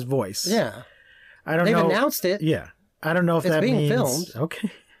 We heard his voice. Yeah. I don't They've know. announced it. Yeah. I don't know if It's that being means... filmed.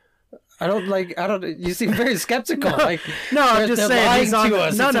 Okay. You seem very skeptical. No, like, no, I'm just they're saying lying he's on to the,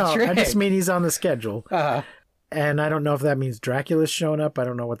 us. no, It's a no. I trick. just mean he's on the schedule. Uh-huh. And I don't know if that means Dracula's showing up. I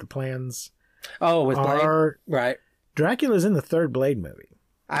don't know what the plans Oh, with Blade? are. Right. Dracula's in the third Blade movie.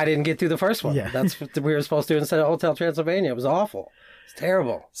 I didn't get through the first one. Yeah. That's what we were supposed to do instead of Hotel Transylvania. It was awful. It's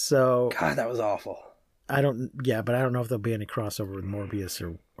terrible. So God, that was awful. but I don't know if there'll be any crossover with Morbius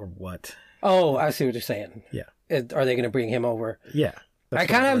or what. Oh, I see what you're saying. Yeah. Are they going to bring him over? Yeah. I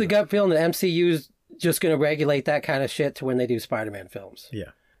kind of have the gut feeling that MCU's just going to regulate that kind of shit to when they do Spider-Man films. Yeah.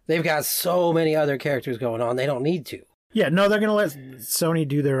 They've got so many other characters going on. They don't need to. Yeah, no, they're going to let Sony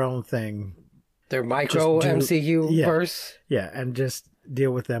do their own thing. Their micro Just do- MCU yeah. verse. Yeah, and just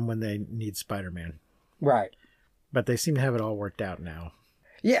deal with them when they need Spider-Man. Right. But they seem to have it all worked out now.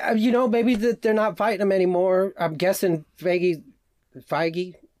 Yeah, maybe that they're not fighting him anymore. I'm guessing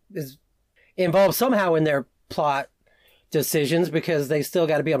Feige is involved somehow in their plot decisions because they still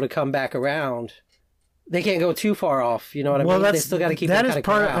got to be able to come back around. They can't go too far off. You know what I mean? They still got to keep that it is kind of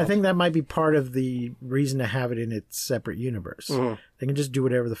part. corralled. I think that might be part of the reason to have it in its separate universe. Mhm. They can just do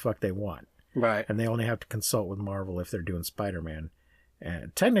whatever the fuck they want, Right. and they only have to consult with Marvel if they're doing Spider-Man.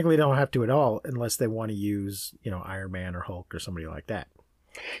 And technically, they don't have to at all unless they want to use, Iron Man or Hulk or somebody like that.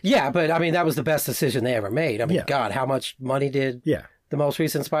 Yeah, but I mean, that was the best decision they ever made. I mean, Yeah. God, how much money did Yeah, the most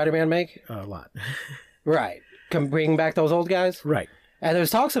recent Spider-Man make? a lot. Right. Bring back those old guys? Right. And there's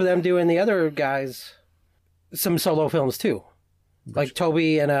talks of them doing the other guys some solo films too. Like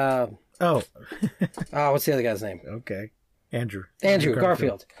Toby and, Oh, what's the other guy's name? okay. Andrew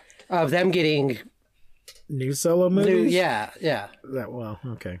Garfield. Of them getting New solo movies? yeah.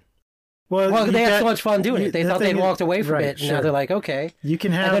 Okay. Well, They had so much fun doing it. They the thought thing they'd is- walked away from right, it, and sure. now they're like, okay. You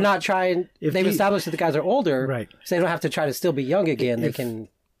can And have... they're not trying. If They've you- established that the guys are older, Right. so they don't have to try to still be young again. They If- can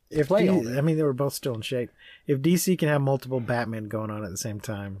If play D- older. I mean, they were both still in shape. If DC can have multiple Batman going on at the same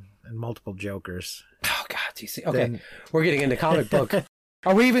time and multiple Jokers, Oh God, DC. Okay, Then- we're getting into comic book.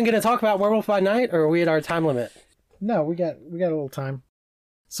 Are we even going to talk about Werewolf by Night, or are we at our time limit? no, we got a little time.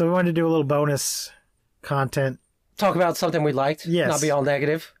 So we wanted to do a little bonus content. Talk about something we liked. Yes. Not be all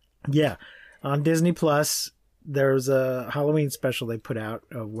negative. Yeah, on Disney Plus, there's a Halloween special they put out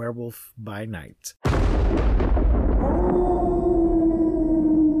of Werewolf by Night,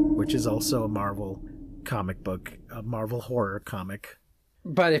 which is also a Marvel comic book, a Marvel horror comic.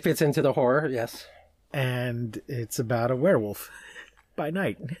 But if it's into the horror, yes. And it's about a werewolf by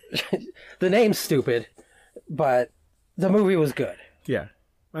night. The name's stupid, but the movie was good. Yeah.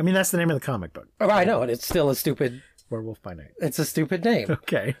 I mean, that's the name of the comic book. Oh, I know, and it's still a stupid... Werewolf by night. It's a stupid name.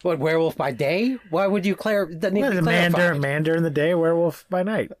 Okay. What, werewolf by day? Why would you that need to be clarified? Man during the day, werewolf by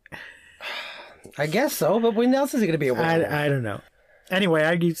night. I guess so, but when else is it going to be a werewolf? I don't know. Anyway,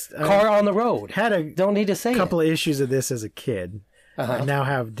 I Car on the road. Don't need to say couple of issues of this as a kid. Uh-huh. I now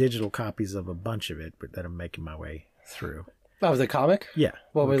have digital copies of a bunch of it, but that I'm making my way through. Oh, the comic? Yeah.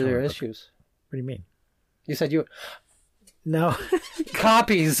 What were the their comic book. issues? What do you mean? You said you... No.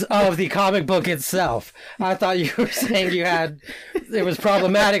 Copies of the comic book itself. I thought you were saying you had... It was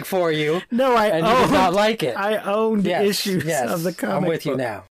problematic for you. No, and you did not like it. I owned issues of the comic I'm with book. you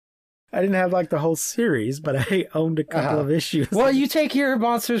now. I didn't have like the whole series, but I owned a couple of issues. Well, you take your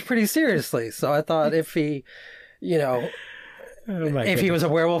monsters pretty seriously, so I thought if he, if he was a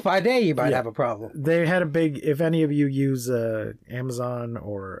werewolf by day, you might have a problem. They had a big, if any of you use Amazon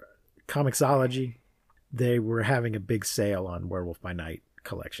or Comixology, they were having a big sale on Werewolf by Night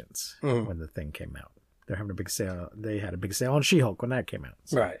collections when the thing came out. They're having a big sale. They had a big sale on She-Hulk when that came out.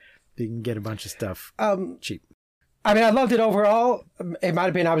 So right. You can get a bunch of stuff cheap. I mean, I loved it overall. It might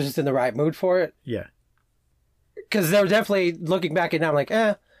have been I was just in the right mood for it. Yeah. Because they were definitely looking back at it now, I'm like,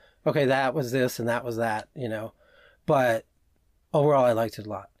 okay, that was this and that was that, But overall, I liked it a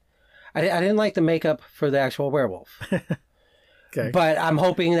lot. I didn't like the makeup for the actual werewolf. Okay. But I'm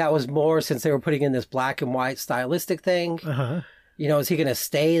hoping that was more since they were putting in this black and white stylistic thing. Uh-huh. Is he going to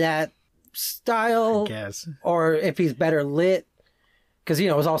stay that style? I guess. Or if he's better lit? Because,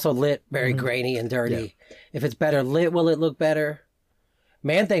 it was also lit very grainy and dirty. Yeah. If it's better lit, will it look better?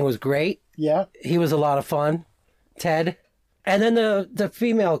 Man-Thing was great. Yeah. He was a lot of fun. Ted. And then the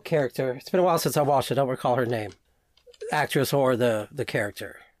female character. It's been a while since I watched it. I don't recall her name. Actress or the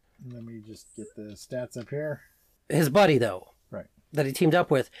character. Let me just get the stats up here. His buddy, though. Right. That he teamed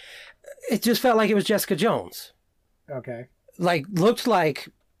up with. It just felt like it was Jessica Jones. Okay. Looked like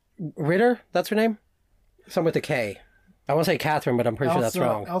Ritter. That's her name? Something with a K. I want to say Catherine, but I'm pretty sure that's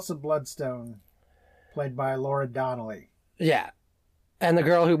wrong. Elsa Bloodstone, played by Laura Donnelly. Yeah. And the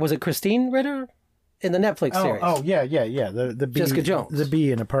girl who, was it Christine Ritter? In the Netflix series. Oh, yeah. The bee, Jessica Jones. The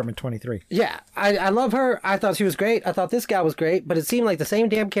bee in Apartment 23. Yeah. I love her. I thought she was great. I thought this guy was great, but it seemed like the same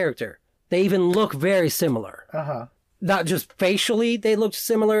damn character. They even look very similar. Uh-huh. Not just facially, they looked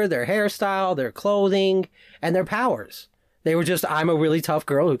similar. Their hairstyle, their clothing, and their powers. They were just, I'm a really tough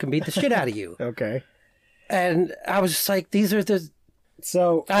girl who can beat the shit out of you. Okay. And I was just like, these are the...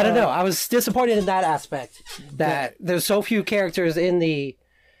 So... I don't know. I was disappointed in that aspect. That there's so few characters in the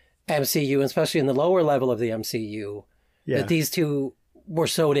MCU, especially in the lower level of the MCU, that these two were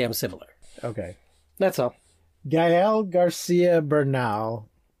so damn similar. Okay. That's all. Gael Garcia Bernal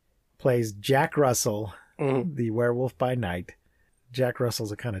plays Jack Russell, the werewolf by night. Jack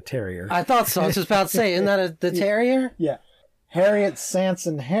Russell's a kind of terrier. I thought so. I was just about to say, isn't that the terrier? Yeah. Harriet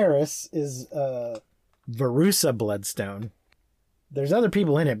Sanson Harris is Verusa Bloodstone. There's other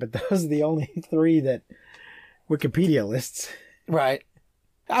people in it, but those are the only three that Wikipedia lists. Right.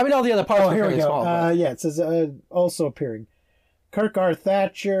 I mean, all the other parts are very small. Yeah, it says also appearing. Kirk R.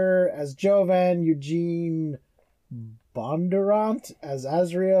 Thatcher as Jovan, Eugene Bondurant as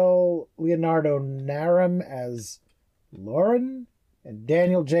Azrael, Leonardo Naram as Lauren, and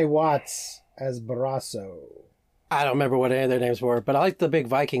Daniel J. Watts as Barrasso. I don't remember what any of their names were, but I like the big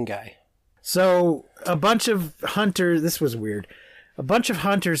Viking guy. So, a bunch of hunters... This was weird. A bunch of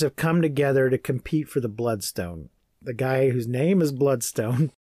hunters have come together to compete for the Bloodstone. The guy whose name is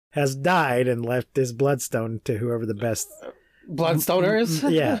Bloodstone has died and left his Bloodstone to whoever the best... Bloodstoner is?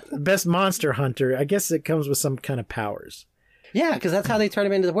 Yeah, best monster hunter. I guess it comes with some kind of powers. Yeah, because that's how they turn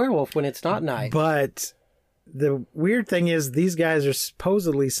him into the werewolf when it's not night. But the weird thing is these guys are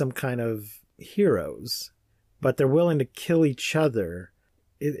supposedly some kind of heroes, but they're willing to kill each other.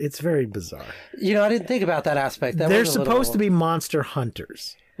 It's very bizarre. I didn't think about that aspect. They're supposed to be monster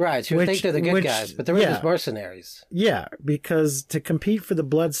hunters. Right, you would think they're the good guys, but they're just mercenaries. Yeah, because to compete for the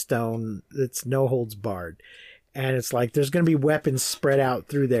Bloodstone, it's no holds barred. And it's like there's going to be weapons spread out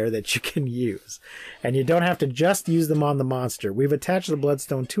through there that you can use. And you don't have to just use them on the monster. We've attached the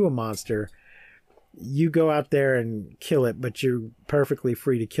Bloodstone to a monster. You go out there and kill it, but you're perfectly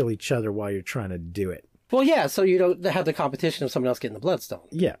free to kill each other while you're trying to do it. Well, yeah, so you don't have the competition of someone else getting the Bloodstone.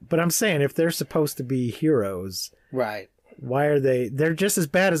 Yeah, but I'm saying if they're supposed to be heroes, right? Why are they? They're just as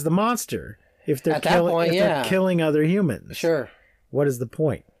bad as the monster. If they're they're killing other humans, sure. What is the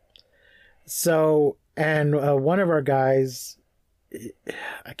point? So, and one of our guys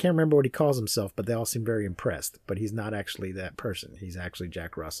I can't remember what he calls himself, but they all seem very impressed. But he's not actually that person. He's actually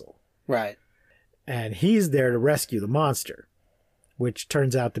Jack Russell. Right. And he's there to rescue the monster, which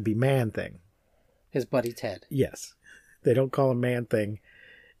turns out to be Man-Thing. His buddy Ted. Yes. They don't call him Man-Thing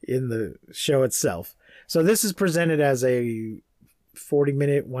in the show itself. So this is presented as a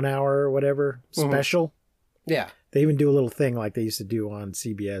 40-minute, 1 hour, or whatever, special. Yeah. They even do a little thing like they used to do on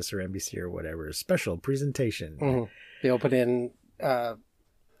CBS or NBC or whatever, a special presentation. The open-in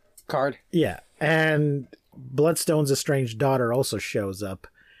card. Yeah. And Bloodstone's estranged daughter also shows up,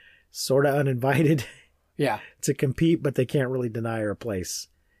 sort of uninvited. Yeah. To compete, but they can't really deny her a place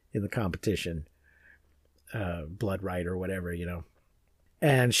in the competition. Blood right or whatever, you know.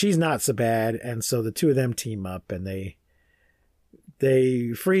 And she's not so bad, and so the two of them team up, and they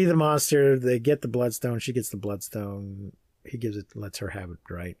free the monster. They get the Bloodstone. She gets the Bloodstone. He lets her have it,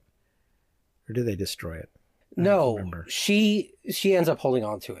 right? Or do they destroy it? No, she ends up holding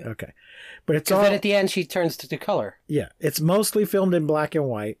on to it. Okay, but it's all. Then at the end, she turns to color. Yeah, it's mostly filmed in black and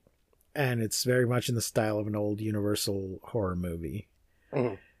white, and it's very much in the style of an old Universal horror movie.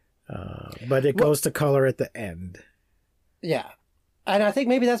 But it goes to color at the end. Yeah. And I think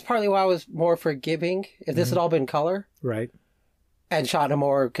maybe that's partly why I was more forgiving. If this had all been color. Right. And shot in a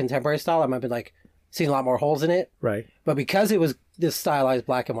more contemporary style, I might have been like, seen a lot more holes in it. Right. But because it was this stylized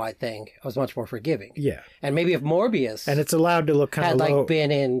black and white thing, I was much more forgiving. Yeah. And maybe if Morbius. And it's allowed to look kind of had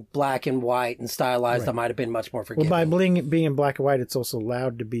been in black and white and stylized, I might have been much more forgiving. Well, by being in black and white, it's also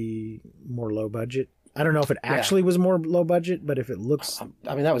allowed to be more low budget. I don't know if it actually was more low budget, but if it looks...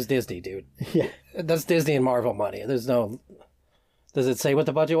 I mean, that was Disney, dude. Yeah. That's Disney and Marvel money. There's no... Does it say what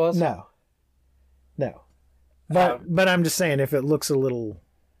the budget was? No. But I'm just saying, if it looks a little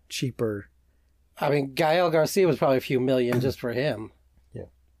cheaper... I mean, Gael Garcia was probably a few million just for him. Yeah.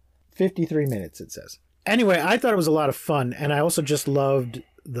 53 minutes, it says. Anyway, I thought it was a lot of fun, and I also just loved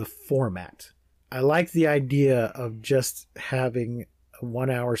the format. I liked the idea of just having a 1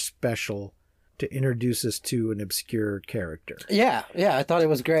 hour special to introduce us to an obscure character. Yeah, I thought it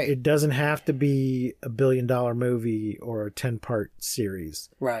was great. It doesn't have to be a $1 billion movie or a 10-part series.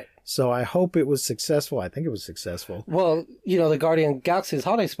 Right. So I hope it was successful. I think it was successful. Well, you know, the Guardian Galaxy's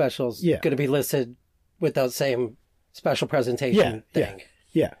holiday specials going to be listed with that same special presentation thing.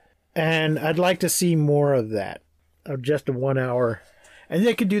 Yeah. And I'd like to see more of that, of just a 1 hour. And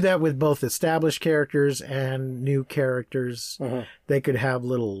they could do that with both established characters and new characters. They could have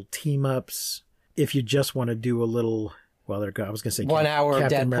little team-ups. If you just want to do a little, I was going to say 1 hour of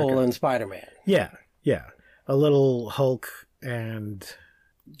Captain Deadpool America. and Spider-Man. Yeah. A little Hulk and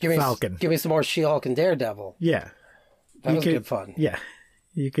Falcon. Give me some more She-Hulk and Daredevil. Yeah. That was good fun. Yeah.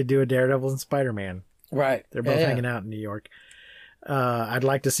 You could do a Daredevil and Spider-Man. Right. They're both hanging out in New York. I'd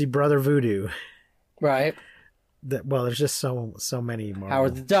like to see Brother Voodoo. Right. There's just so many more.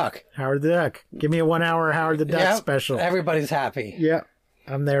 Howard the Duck. Howard the Duck. Give me a 1 hour Howard the Duck special. Everybody's happy. Yeah.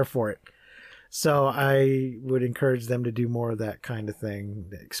 I'm there for it. So I would encourage them to do more of that kind of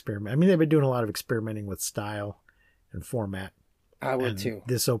thing. Experiment. I mean, they've been doing a lot of experimenting with style and format. I would too.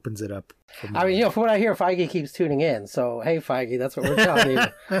 This opens it up. I mean, from what I hear, Feige keeps tuning in. So, hey, Feige, that's what we're telling you.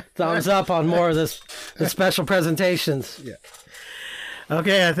 Thumbs up on more of the special presentations. Yeah.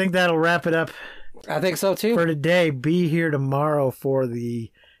 Okay, I think that'll wrap it up. I think so too. For today, be here tomorrow for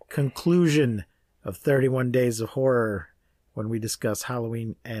the conclusion of 31 Days of Horror when we discuss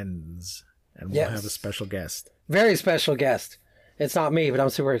Halloween Ends. And we'll have a special guest. Very special guest. It's not me, but I'm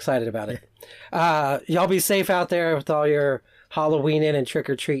super excited about it. Y'all be safe out there with all your Halloweening and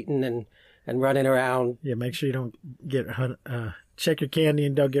trick-or-treating and running around. Yeah, make sure you don't get... check your candy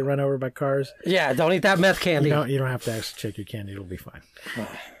and don't get run over by cars. Yeah, don't eat that meth candy. You don't have to actually check your candy. It'll be fine.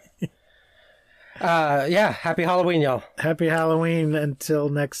 Happy Halloween, y'all. Happy Halloween. Until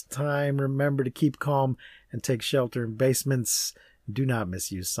next time, remember to keep calm and take shelter in basements. Do not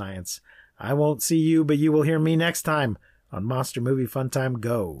misuse science. I won't see you, but you will hear me next time on Monster Movie Fun Time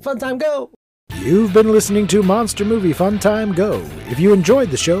Go. Fun Time Go! You've been listening to Monster Movie Fun Time Go. If you enjoyed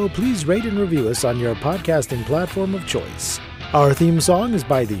the show, please rate and review us on your podcasting platform of choice. Our theme song is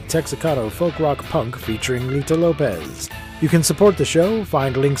by the Texacato folk rock punk featuring Lita Lopez. You can support the show,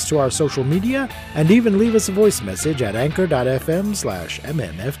 find links to our social media, and even leave us a voice message at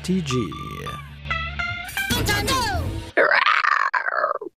anchor.fm/MNFTG.